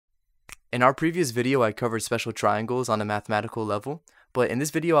In our previous video, I covered special triangles on a mathematical level, but in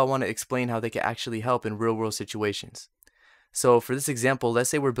this video, I want to explain how they can actually help in real-world situations. So for this example, let's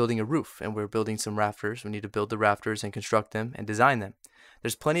say we're building a roof and we're building some rafters. We need to build the rafters and construct them and design them.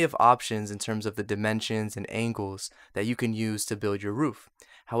 There's plenty of options in terms of the dimensions and angles that you can use to build your roof.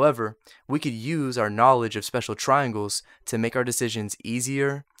 However, we could use our knowledge of special triangles to make our decisions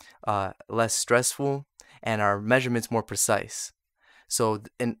easier, less stressful, and our measurements more precise. So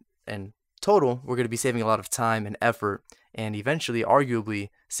in total, we're going to be saving a lot of time and effort, and eventually, arguably,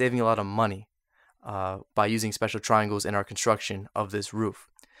 saving a lot of money by using special triangles in our construction of this roof.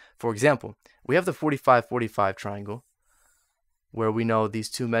 For example, we have the 45-45 triangle, where we know these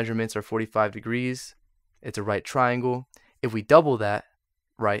two measurements are 45 degrees. It's a right triangle. If we double that,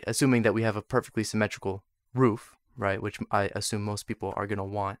 right, assuming that we have a perfectly symmetrical roof, right, which I assume most people are going to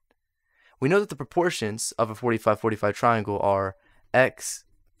want, we know that the proportions of a 45-45 triangle are x,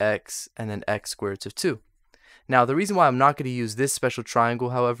 x, and then x squared root of 2. Now, the reason why I'm not going to use this special triangle,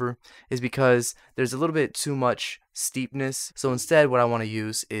 however, is because there's a little bit too much steepness. So instead, what I want to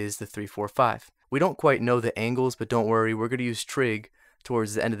use is the 3-4-5. We don't quite know the angles, but don't worry, we're going to use trig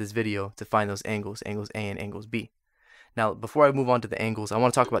towards the end of this video to find those angles, angles A and angles B. Now, before I move on to the angles, I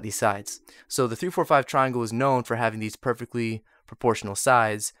want to talk about these sides. So the 3-4-5 triangle is known for having these perfectly proportional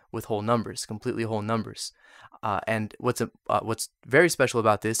sides with whole numbers, completely whole numbers. And what's very special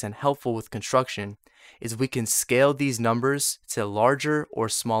about this and helpful with construction is we can scale these numbers to larger or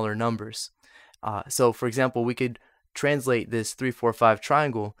smaller numbers. So for example, we could translate this 3-4-5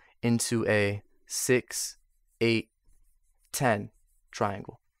 triangle into a 6, 8, 10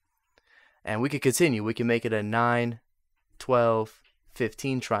 triangle. And we could continue. We can make it a 9, 12,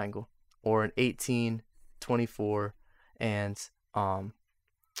 15 triangle, or an 18, 24, and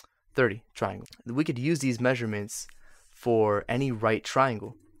 30 triangle. We could use these measurements for any right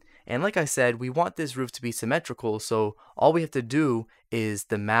triangle. And like I said, we want this roof to be symmetrical, so all we have to do is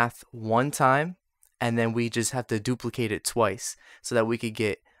the math one time, and then we just have to duplicate it twice so that we could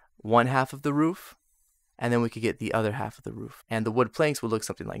get one half of the roof, and then we could get the other half of the roof. And the wood planks would look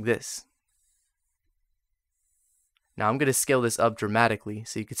something like this. Now I'm going to scale this up dramatically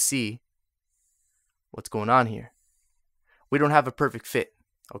so you can see what's going on here. We don't have a perfect fit.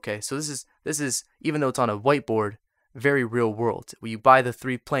 Okay, so this is even though it's on a whiteboard, very real world. When you buy the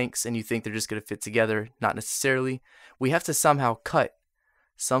 3 planks and you think they're just going to fit together, not necessarily. We have to somehow cut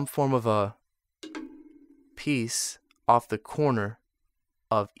some form of a piece off the corner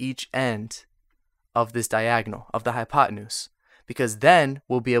of each end of this diagonal, of the hypotenuse, because then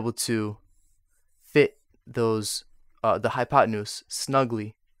we'll be able to fit those the hypotenuse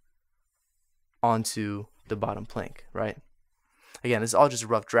snugly onto the bottom plank, right? Again, this is all just a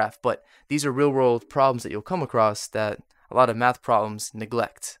rough draft, but these are real-world problems that you'll come across that a lot of math problems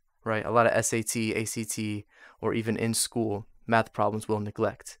neglect, right? A lot of SAT, ACT, or even in school, math problems will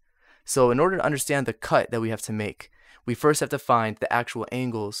neglect. So in order to understand the cut that we have to make, we first have to find the actual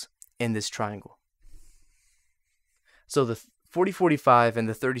angles in this triangle. So the 40-45 and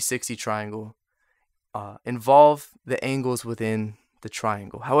the 30-60 triangle involve the angles within the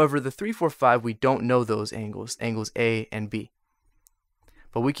triangle. However, the 3-4-5, we don't know those angles, angles A and B.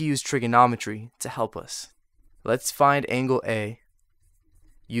 But we can use trigonometry to help us. Let's find angle A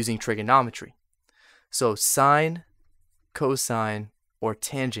using trigonometry. So sine, cosine, or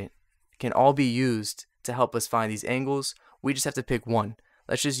tangent can all be used to help us find these angles. We just have to pick one.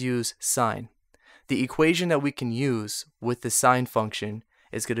 Let's just use sine. The equation that we can use with the sine function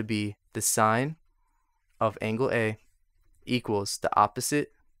is going to be the sine of angle A equals the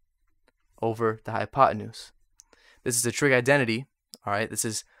opposite over the hypotenuse. This is a trig identity. All right, this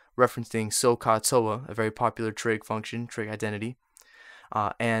is referencing SOHCAHTOA, a very popular trig function, trig identity.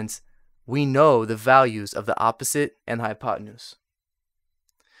 And we know the values of the opposite and the hypotenuse.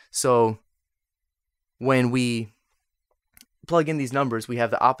 So when we plug in these numbers, we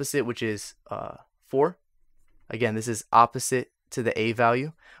have the opposite, which is 4. Again, this is opposite to the A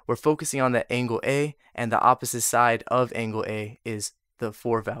value. We're focusing on the angle A, and the opposite side of angle A is the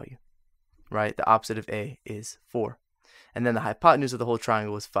 4 value, right? The opposite of A is 4. And then the hypotenuse of the whole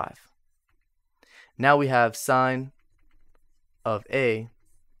triangle is 5. Now we have sine of A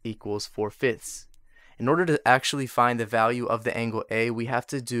equals 4/5. In order to actually find the value of the angle A, we have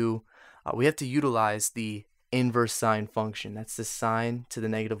to utilize the inverse sine function. That's the sine to the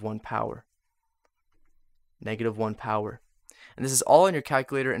 -1 power. -1 power. And this is all in your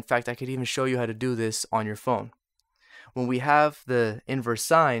calculator. In fact, I could even show you how to do this on your phone. When we have the inverse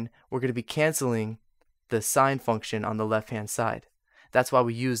sine, we're going to be canceling the sine function on the left-hand side. That's why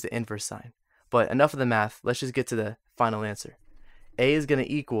we use the inverse sine. But enough of the math. Let's just get to the final answer. A is going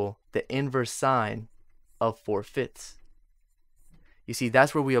to equal the inverse sine of 4/5. You see,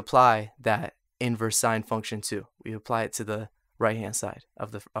 that's where we apply that inverse sine function to. We apply it to the right-hand side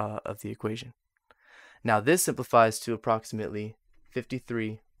of the equation. Now this simplifies to approximately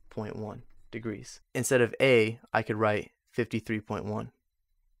 53.1 degrees. Instead of A, I could write 53.1.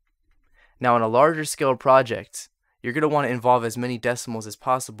 Now in a larger scale project, you're going to want to involve as many decimals as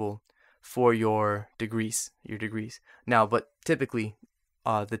possible for your degrees. Now, but typically,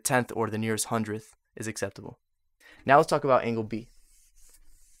 the 10th or the nearest 100th is acceptable. Now let's talk about angle B.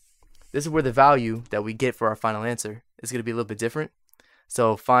 This is where the value that we get for our final answer is going to be a little bit different.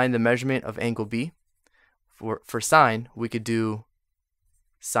 So find the measurement of angle B. For sine, we could do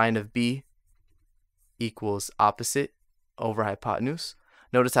sine of B equals opposite over hypotenuse.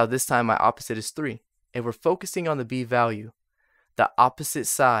 Notice how this time my opposite is 3. If we're focusing on the B value, the opposite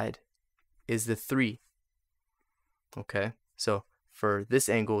side is the 3. Okay, so for this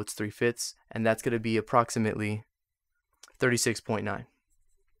angle, it's 3/5, and that's going to be approximately 36.9.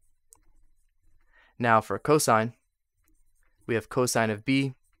 Now for cosine, we have cosine of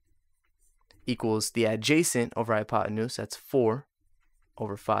B equals the adjacent over hypotenuse, that's 4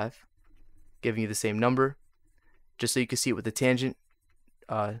 over 5, giving you the same number. Just so you can see it with the tangent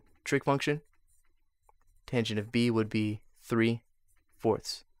trig function, tangent of B would be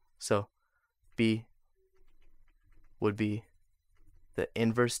 3/4. So B would be the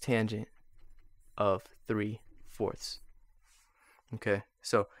inverse tangent of 3/4. Okay,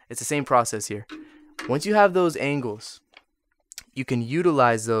 so it's the same process here. Once you have those angles, you can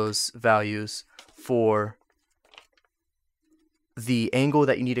utilize those values for the angle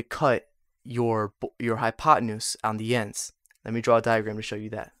that you need to cut your hypotenuse on the ends. Let me draw a diagram to show you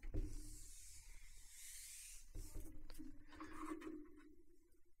that.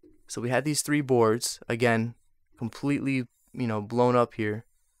 So we had these 3 boards, again, completely, blown up here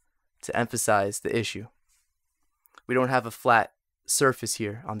to emphasize the issue. We don't have a flat surface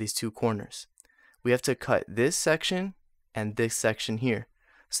here on these 2 corners. We have to cut this section and this section here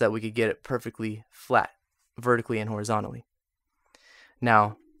so that we could get it perfectly flat, vertically and horizontally.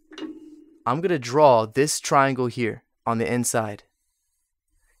 Now, I'm going to draw this triangle here on the inside.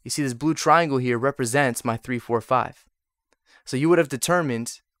 You see this blue triangle here represents my 3, 4, 5. So you would have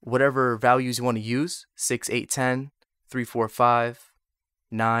determined whatever values you want to use, 6, 8, 10, 3, 4, 5,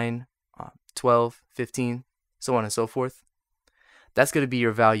 9, 12, 15, so on and so forth. That's going to be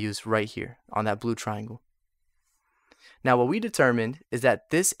your values right here on that blue triangle. Now what we determined is that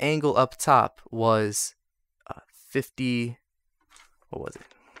this angle up top was 50, what was it?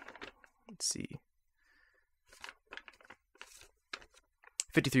 Let's see,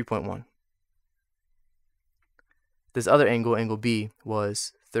 53.1. This other angle, angle B,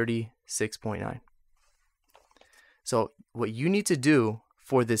 was 36.9. So what you need to do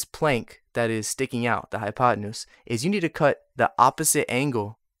for this plank that is sticking out, the hypotenuse, is you need to cut the opposite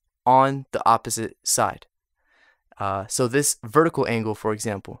angle on the opposite side. So this vertical angle, for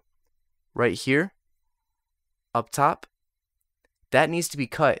example, right here, up top, that needs to be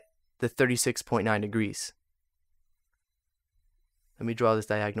cut the 36.9 degrees. Let me draw this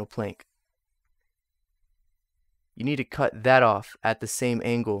diagonal plank. You need to cut that off at the same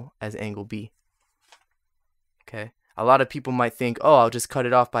angle as angle B. Okay. A lot of people might think, oh, I'll just cut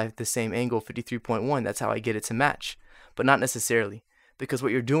it off by the same angle, 53.1. That's how I get it to match. But not necessarily, because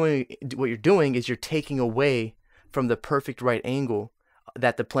what you're doing is you're taking away from the perfect right angle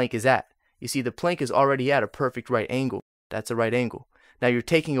that the plank is at. You see, the plank is already at a perfect right angle. That's a right angle. Now you're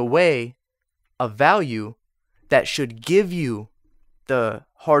taking away a value that should give you the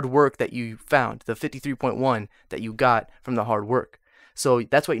hard work that you found, the 53.1 that you got from the hard work. So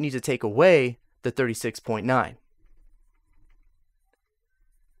that's why you need to take away the 36.9.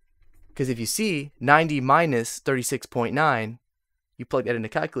 Because if you see 90 minus 36.9, you plug that in the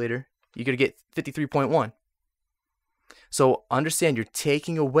calculator, you're going to get 53.1. So understand you're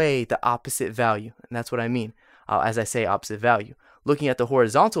taking away the opposite value, and that's what I mean as I say opposite value. Looking at the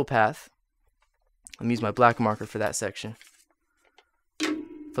horizontal path, let me use my black marker for that section.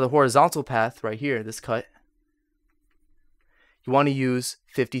 For the horizontal path right here, this cut, you want to use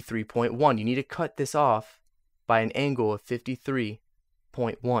 53.1. You need to cut this off by an angle of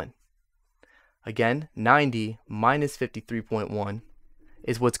 53.1. Again, 90 minus 53.1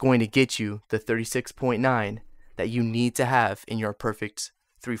 is what's going to get you the 36.9 that you need to have in your perfect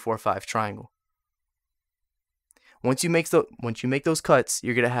 3, 4, 5 triangle. Once you make those cuts,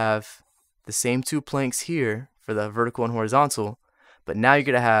 you're going to have the same 2 planks here for the vertical and horizontal, but now you're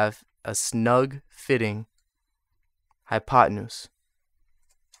going to have a snug fitting hypotenuse.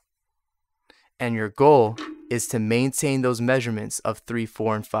 And your goal is to maintain those measurements of 3,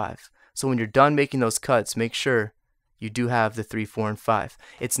 4, and 5. So when you're done making those cuts, make sure you do have the 3, 4, and 5.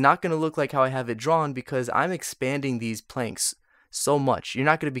 It's not going to look like how I have it drawn because I'm expanding these planks so much. You're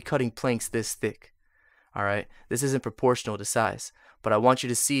not going to be cutting planks this thick. All right, this isn't proportional to size, but I want you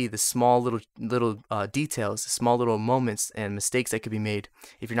to see the small little details, small little moments and mistakes that could be made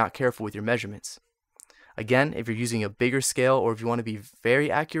if you're not careful with your measurements. Again, if you're using a bigger scale or if you want to be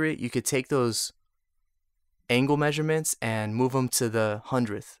very accurate, you could take those angle measurements and move them to the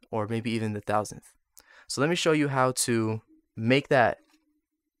 100th or maybe even the 1000th. So let me show you how to make that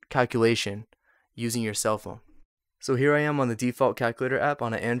calculation using your cell phone. So here I am on the default calculator app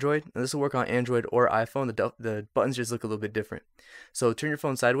on an Android, and this will work on Android or iPhone. The buttons just look a little bit different. So turn your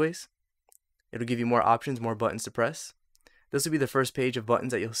phone sideways. It'll give you more options, more buttons to press. This will be the first page of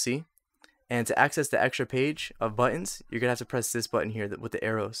buttons that you'll see. And to access the extra page of buttons, you're going to have to press this button here with the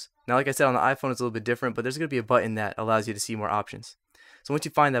arrows. Now, like I said, on the iPhone, it's a little bit different, but there's going to be a button that allows you to see more options. So once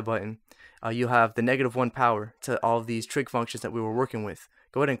you find that button, you'll have the -1 power to all of these trig functions that we were working with.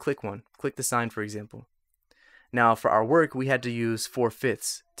 Go ahead and click one. Click the sine, for example. Now, for our work, we had to use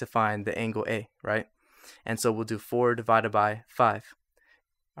 4/5 to find the angle A, right? And so we'll do 4 divided by 5.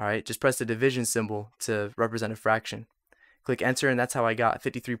 All right, just press the division symbol to represent a fraction. Click enter, and that's how I got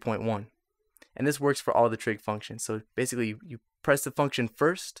 53.1. And this works for all the trig functions. So basically, you press the function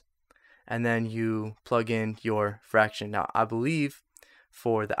first, and then you plug in your fraction. Now, I believe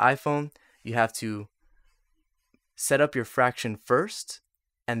for the iPhone, you have to set up your fraction first,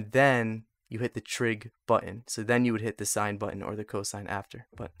 and then you hit the trig button. So then you would hit the sine button or the cosine after.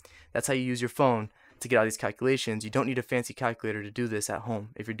 But that's how you use your phone to get all these calculations. You don't need a fancy calculator to do this at home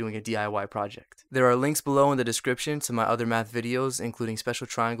if you're doing a DIY project. There are links below in the description to my other math videos, including special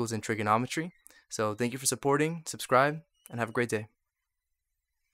triangles and trigonometry. So thank you for supporting, subscribe, and have a great day.